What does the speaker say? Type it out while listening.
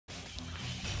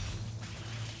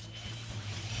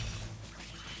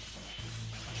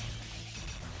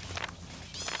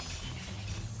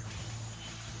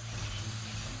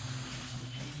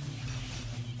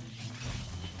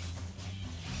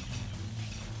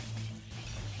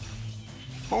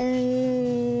And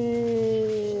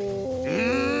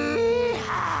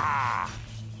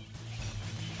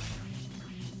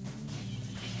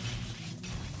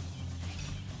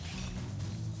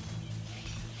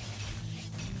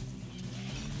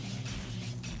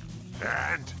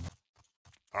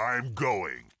I'm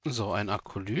going. So, ein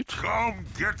Akolyt. Come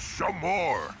get some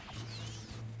more.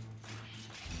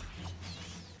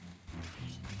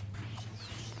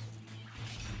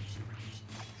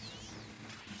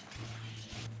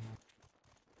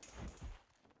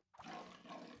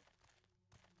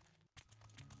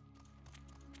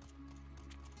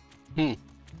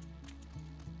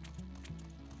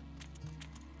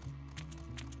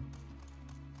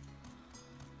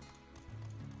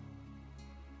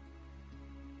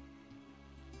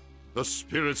 The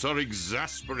spirits are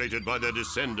exasperated by their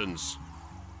descendants.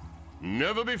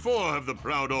 Never before have the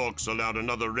proud orcs allowed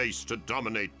another race to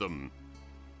dominate them.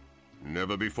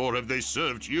 Never before have they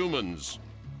served humans.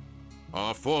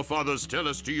 Our forefathers tell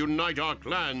us to unite our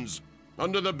clans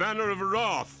under the banner of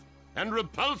wrath and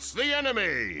repulse the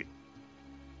enemy.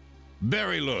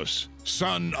 Berilus,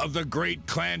 son of the great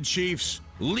clan chiefs,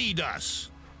 lead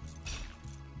us.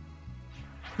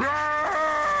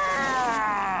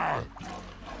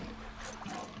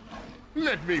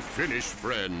 Let me finish,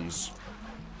 friends.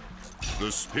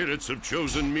 The spirits have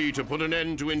chosen me to put an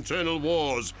end to internal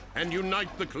wars and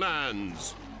unite the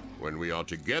clans. When we are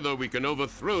together, we can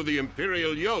overthrow the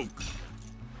imperial yoke.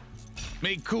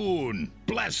 Mekun,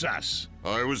 bless us.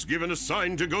 I was given a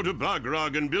sign to go to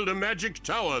Bagrag and build a magic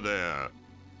tower there.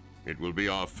 It will be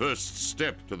our first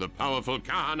step to the powerful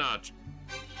Kahanat.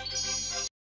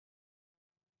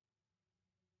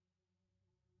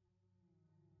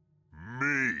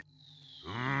 Me.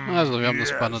 Also, wir haben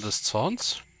das Banner des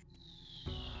Zorns.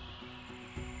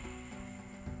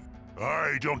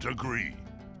 I don't agree.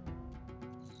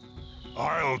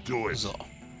 I'll do it. So.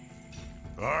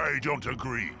 I don't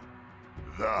agree.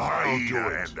 I'll do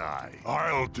it.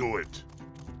 I'll do it.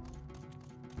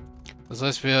 Das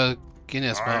heißt, wir gehen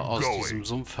erstmal aus diesem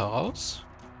Sumpf heraus.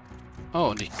 Oh,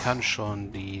 und ich kann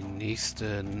schon die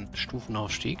nächsten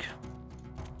Stufenaufstieg.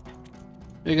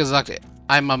 Wie gesagt,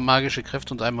 einmal magische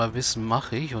Kräfte und einmal Wissen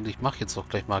mache ich. Und ich mache jetzt auch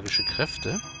gleich magische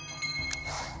Kräfte.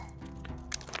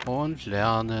 Und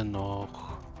lerne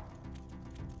noch.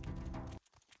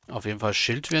 Auf jeden Fall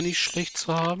Schild wäre nicht schlecht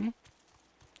zu haben.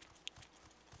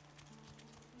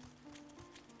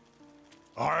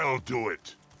 I'll do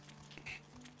it.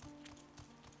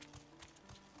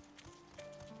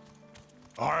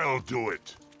 I'll do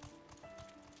it.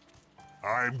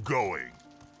 I'm going.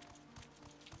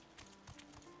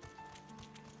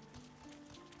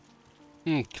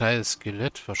 Kleines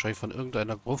Skelett. Wahrscheinlich von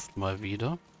irgendeiner Gruft mal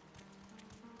wieder.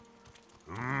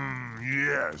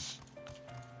 Yes.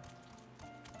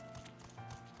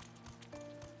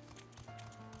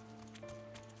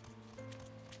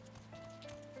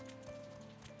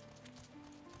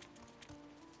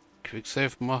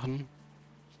 Quicksave machen.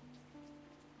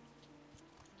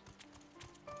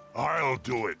 I'll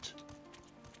do it.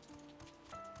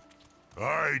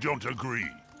 I don't agree.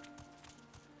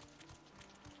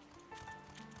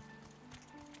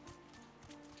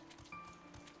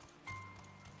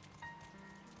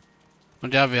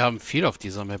 Und ja, wir haben viel auf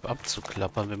dieser Map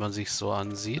abzuklappern, wenn man sich so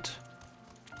ansieht.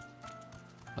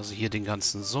 Also hier den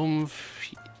ganzen Sumpf.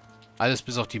 Alles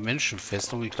bis auf die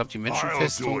Menschenfestung. Ich glaube, die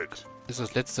Menschenfestung ist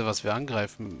das letzte, was wir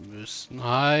angreifen müssen.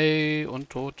 Hai,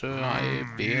 Untote, Hai,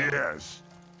 Bär. Yes.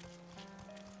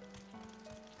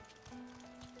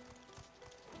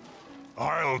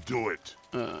 I'll do it.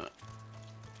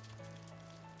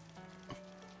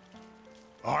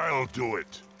 I'll do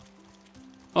it.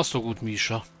 Machst du gut,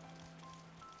 Misha.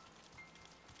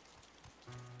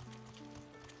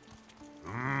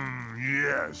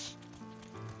 Yes.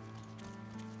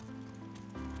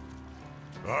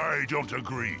 I don't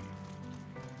agree.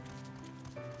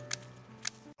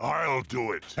 I'll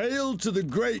do it. Hail to the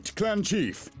great clan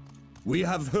chief. We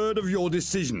have heard of your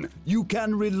decision. You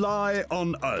can rely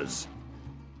on us.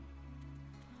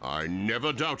 I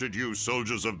never doubted you,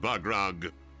 soldiers of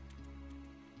Bagrag.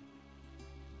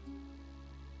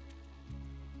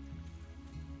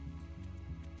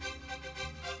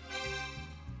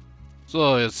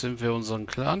 So, jetzt sind wir unseren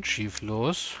Clan-Chief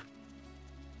los.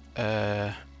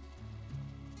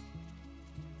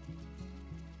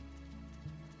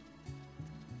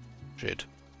 Shit.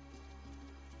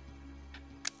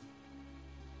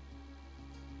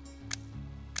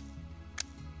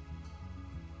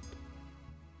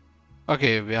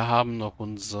 Okay, wir haben noch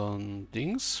unseren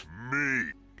Dings.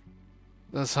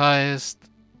 Das heißt,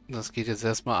 das geht jetzt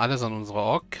erstmal alles an unsere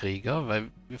Ork-Krieger,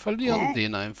 weil wir verlieren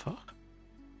den einfach.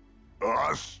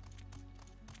 Us?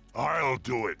 I'll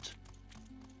do it.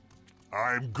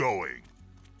 I'm going.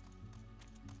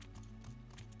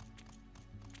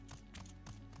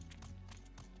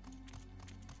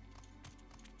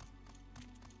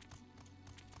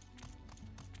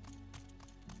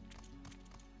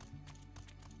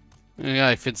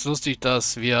 Ja, ich find's lustig,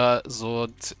 dass wir so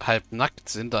halb nackt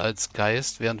sind als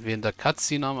Geist, während wir in der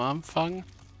Cutscene am Anfang,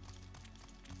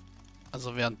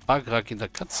 also während Bagrak in der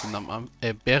Cutscene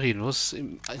Berilus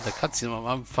in der Cutscene am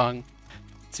Anfang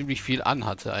ziemlich viel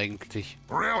anhatte eigentlich.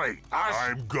 Really?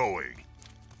 I'm going.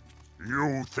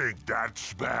 You think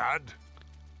that's bad?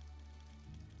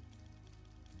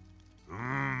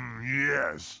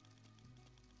 Yes.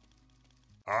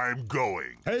 I'm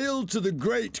going. Hail to the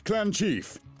great clan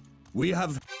chief. We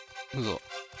have... So.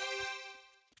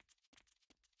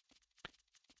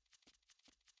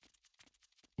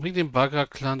 Bring den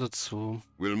Bagrak-Clan dazu.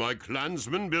 Will my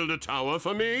clansmen build a tower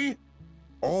for me?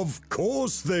 Of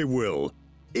course they will.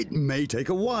 It may take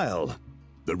a while.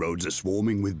 The roads are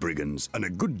swarming with brigands, and a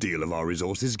good deal of our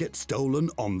resources get stolen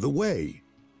on the way.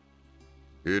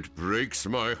 It breaks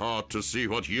my heart to see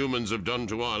what humans have done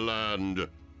to our land.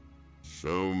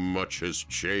 So much has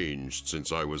changed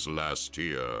since I was last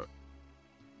here.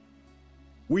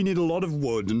 We need a lot of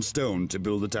wood and stone to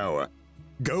build the tower.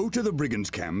 Go to the brigands'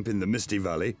 camp in the Misty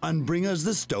Valley and bring us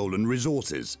the stolen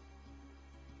resources.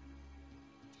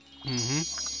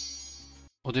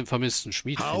 Und den vermissten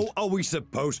Schmied. How are we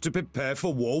supposed to prepare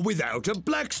for war without a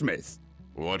blacksmith?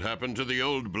 What happened to the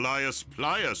old Blias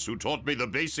Plias who taught me the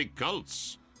basic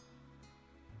cults?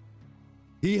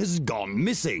 He has gone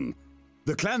missing.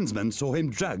 The clansmen saw him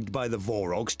dragged by the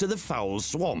Vorogs to the foul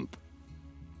swamp.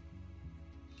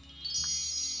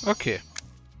 Okay.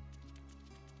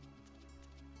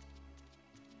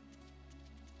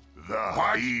 The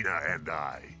hyena and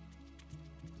I.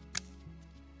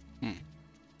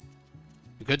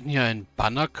 Wir könnten hier einen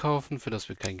Banner kaufen, für das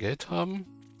wir kein Geld haben.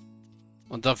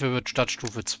 Und dafür wird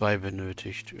Stadtstufe 2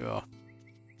 benötigt, ja.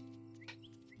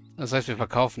 Das heißt, wir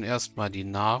verkaufen erstmal die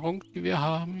Nahrung, die wir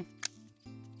haben.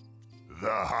 The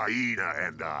hyena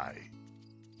and I.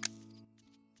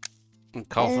 Und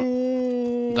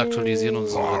kaufen und aktualisieren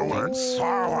unsere Forward, Dings.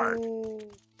 forward.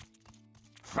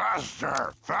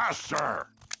 Faster, faster.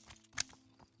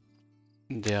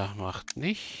 Der macht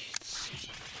nichts.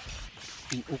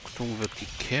 In Uktung wird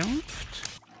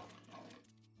gekämpft.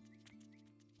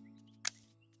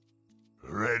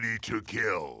 Ready to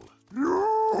kill.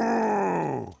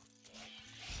 No!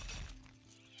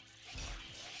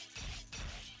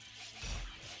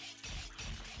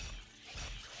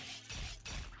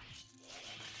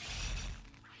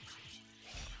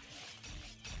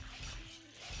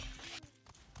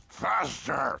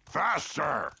 Faster,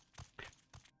 faster.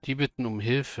 Die bitten um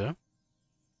Hilfe.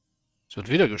 Es wird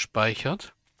wieder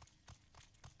gespeichert.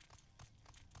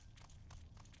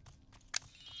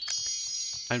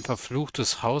 Ein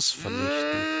verfluchtes Haus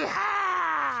vernichten.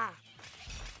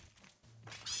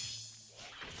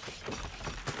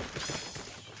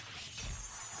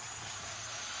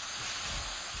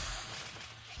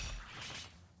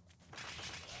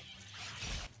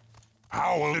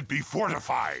 How will it be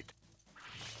fortified?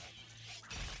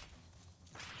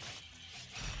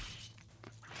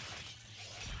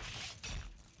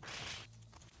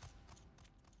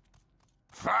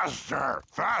 Faster,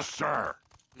 faster.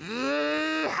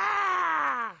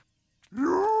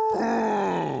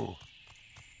 No!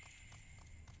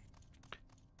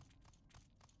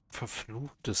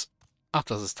 Verfluchtes. Ach,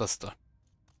 das ist das da.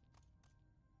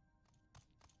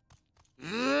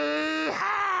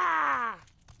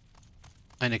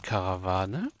 Eine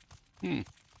Karawane? Hm.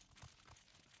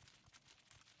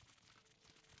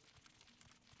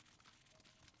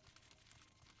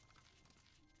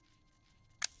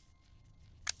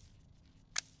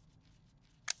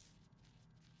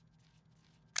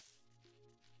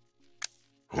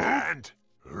 And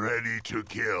ready to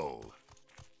kill.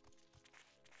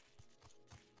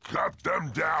 Cut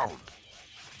them down.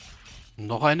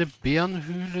 Noch eine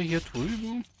Bärenhöhle hier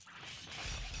drüben.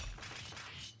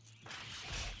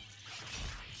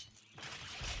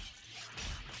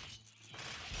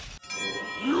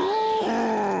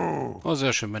 Oh,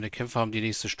 sehr schön. Meine Kämpfer haben die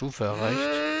nächste Stufe erreicht.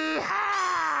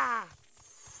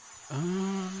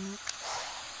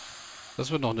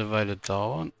 Das wird noch eine Weile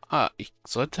dauern. Ah, ich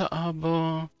sollte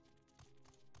aber...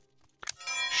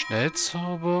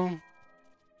 Schnellzauber...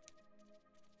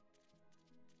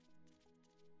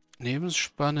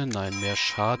 Lebensspanne? Nein, mehr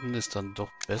Schaden ist dann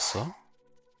doch besser.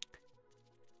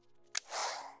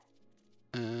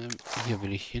 Hier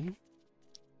will ich hin.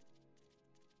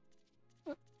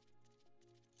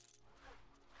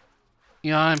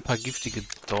 Ja, ein paar giftige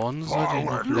Dornen sollte ich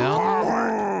noch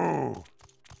lernen.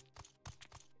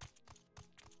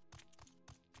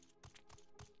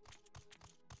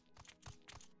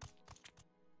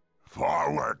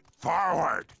 Forward,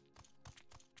 forward.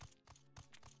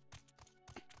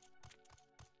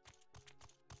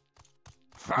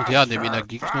 Und ja, an dem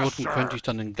Energieknoten könnte ich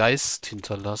dann den Geist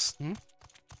hinterlassen.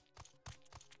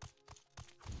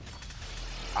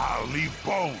 I'll leave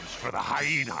bones for the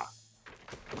hyena.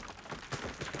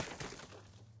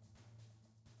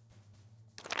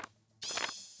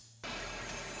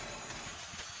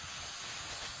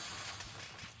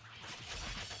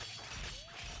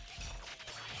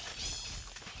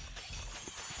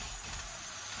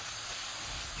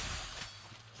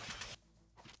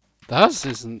 Das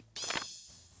ist ein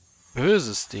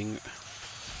böses Ding.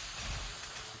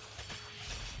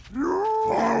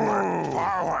 Forward,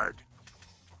 forward.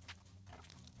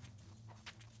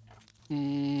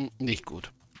 Nicht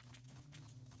gut.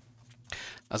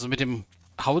 Also mit dem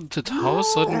Haunted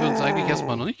House sollten wir uns eigentlich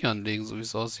erstmal noch nicht anlegen, so wie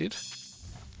es aussieht.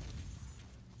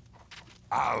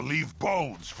 I'll leave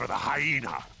bones for the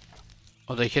hyena.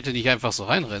 Oder ich hätte nicht einfach so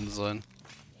reinrennen sollen.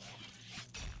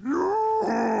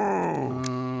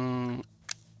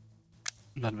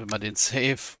 Dann will man den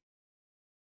Save.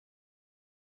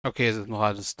 Okay, es ist noch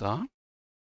alles da.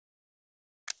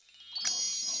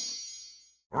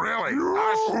 Really?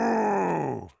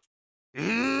 Us?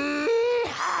 Yeehaw!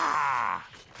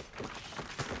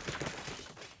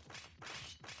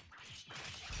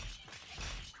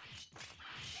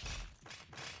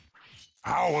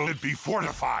 How will it be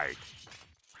fortified?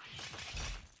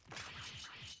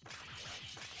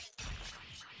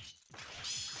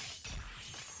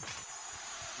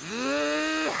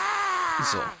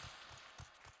 So.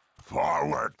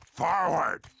 Forward,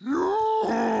 forward.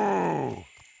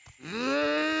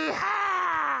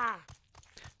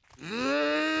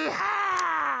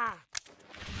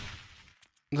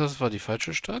 Das war die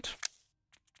falsche Stadt.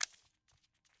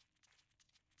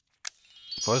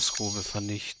 Wolfsgrube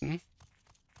vernichten.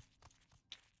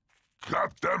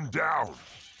 Cut them down.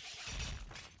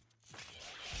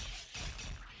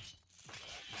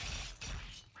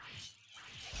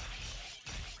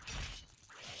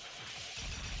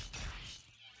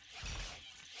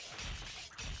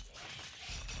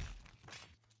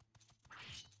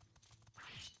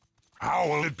 How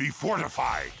will it be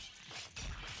fortified?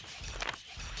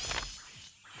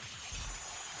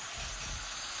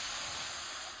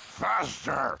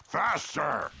 Faster,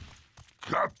 faster.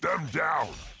 Cut them down.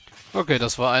 Okay,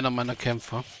 das war einer meiner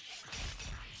Kämpfer.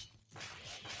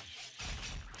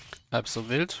 Halb so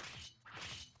wild.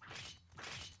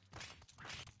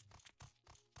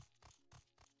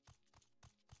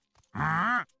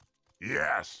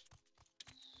 Yes.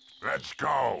 Let's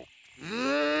go.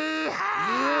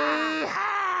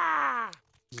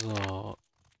 So.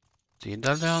 Den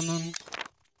da lernen.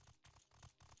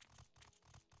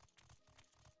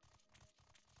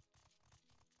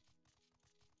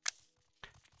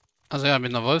 Also ja,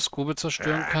 mit einer Wolfsgrube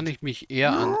zerstören kann ich mich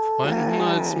eher anfreunden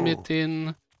als mit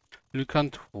den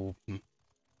Lykanthropen.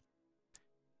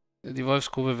 Die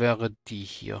Wolfsgrube wäre die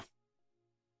hier.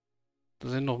 Da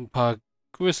sind noch ein paar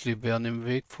Grizzlybären im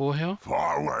Weg vorher.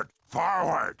 Forward,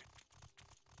 forward.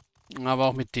 Aber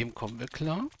auch mit dem kommen wir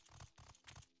klar.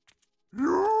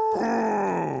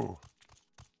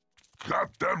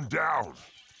 Cut them down.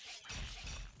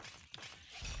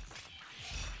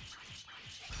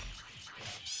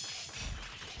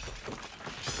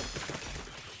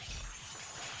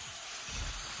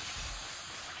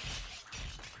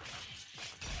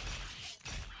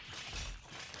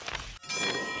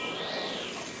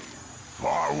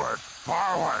 Forward,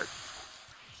 forward.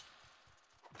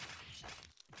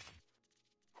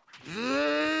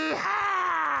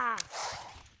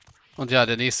 Und ja,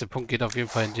 der nächste Punkt geht auf jeden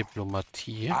Fall in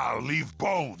Diplomatie. I'll leave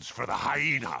bones for the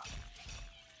hyena.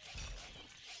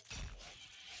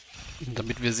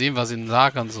 Damit wir sehen, was in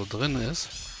Lagern so drin ist.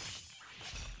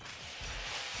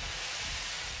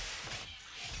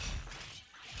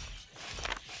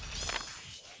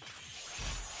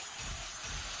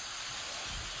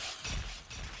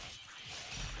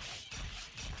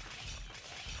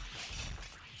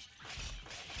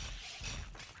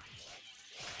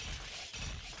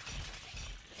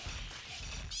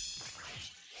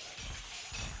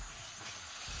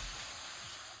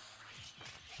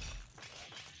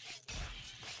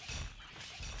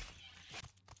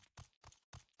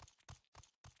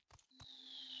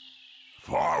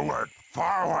 Forward,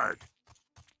 forward.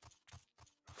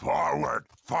 Forward,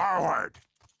 forward.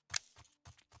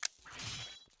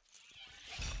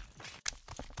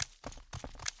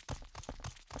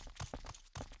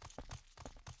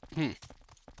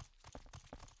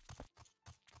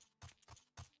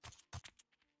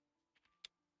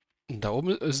 Da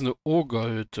oben ist eine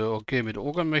Ogerhütte. Okay, mit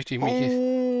Ogern möchte ich mich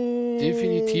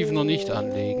definitiv noch nicht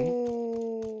anlegen.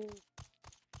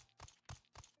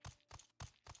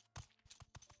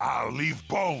 I'll leave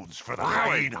bones for the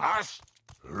hyenas.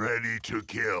 Ready to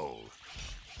kill.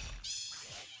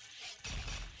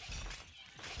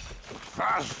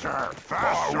 Faster!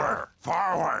 Faster!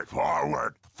 Forward!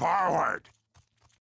 Forward! Forward!